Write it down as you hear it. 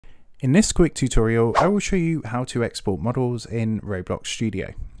In this quick tutorial, I will show you how to export models in Roblox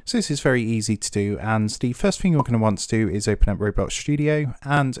Studio. So this is very easy to do, and the first thing you're going to want to do is open up Roblox Studio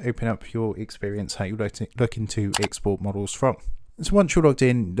and open up your experience how you're looking to export models from. So once you're logged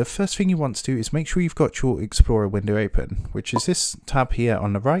in, the first thing you want to do is make sure you've got your Explorer window open, which is this tab here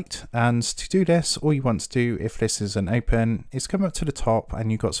on the right. And to do this, all you want to do, if this isn't open, is come up to the top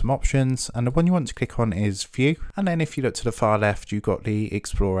and you've got some options, and the one you want to click on is View. And then if you look to the far left, you've got the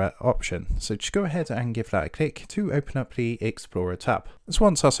Explorer option. So just go ahead and give that a click to open up the Explorer tab. So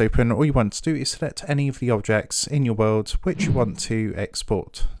once that's open, all you want to do is select any of the objects in your world which you want to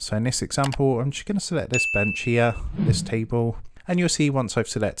export. So in this example, I'm just going to select this bench here, this table. And you'll see once I've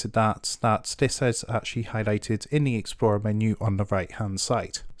selected that this is actually highlighted in the Explorer menu on the right hand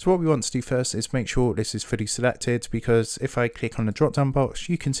side. So what we want to do first is make sure this is fully selected, because if I click on the drop down box,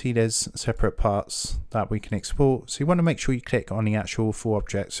 you can see there's separate parts that we can export. So you want to make sure you click on the actual full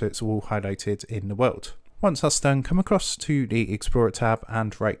object so it's all highlighted in the world. Once that's done, come across to the Explorer tab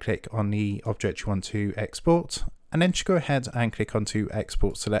and right click on the object you want to export, and then just go ahead and click onto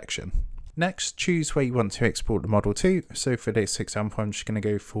Export Selection. Next, choose where you want to export the model to. So for this example, I'm just going to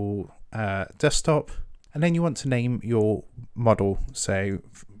go for desktop, and then you want to name your model. So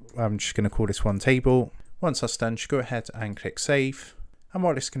I'm just going to call this one table. Once that's done, just go ahead and click save. And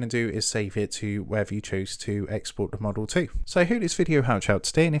what it's going to do is save it to wherever you chose to export the model to. So I hope this video helped you out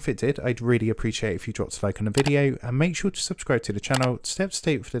today, and if it did, I'd really appreciate if you dropped a like on the video, and make sure to subscribe to the channel to stay up to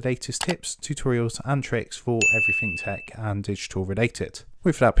date with the latest tips, tutorials and tricks for everything tech and digital related.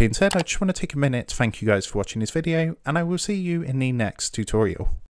 With that being said, I just want to take a minute to thank you guys for watching this video, and I will see you in the next tutorial.